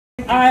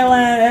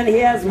Ireland, and he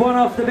has one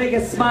of the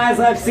biggest smiles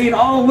I've seen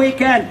all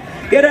weekend.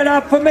 Get it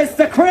up for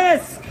Mr.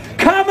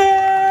 ChrisCumming!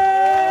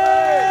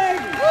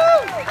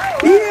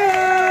 Yeah!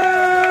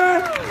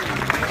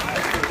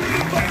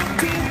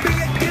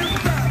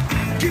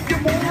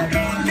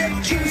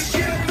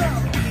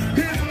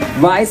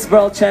 Vice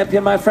world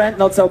champion, my friend,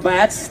 not so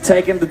bad,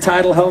 taking the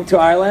title home to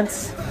Ireland.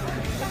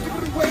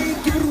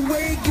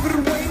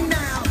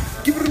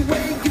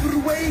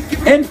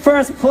 In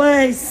first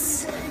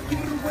place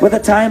with a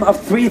time of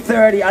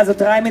 3:30, also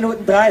 3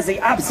 Minuten 30,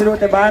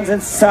 absolute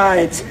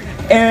Wahnsinnszeit.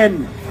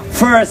 In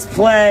first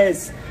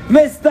place,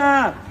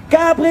 Mr.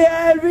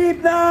 Gabriel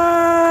Wiebner!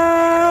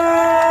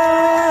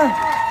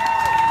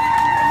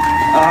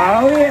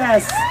 Oh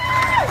yes!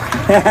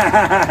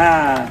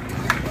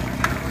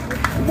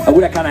 Oh,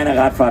 da kann einer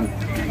Rad fahren.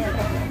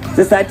 Das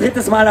ist dein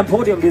drittes Mal am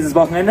Podium dieses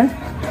Wochenende?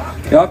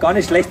 Ja, gar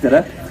nicht schlecht,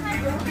 oder?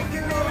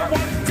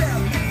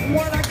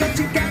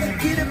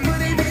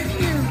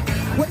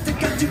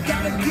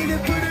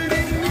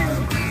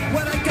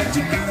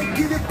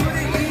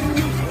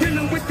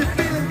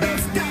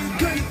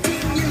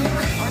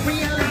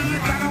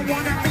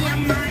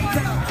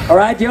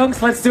 Alright,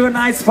 Jungs, let's do a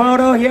nice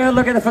photo here.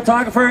 Look at the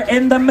photographer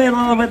in the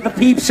middle with the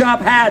peep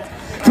shop hat.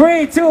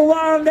 3, 2,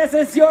 1, this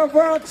is your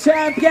world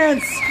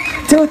champions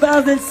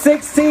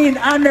 2016,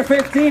 under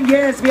 15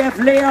 years. We have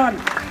Leon,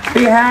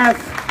 we have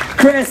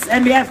Chris,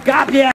 and we have Gabriel.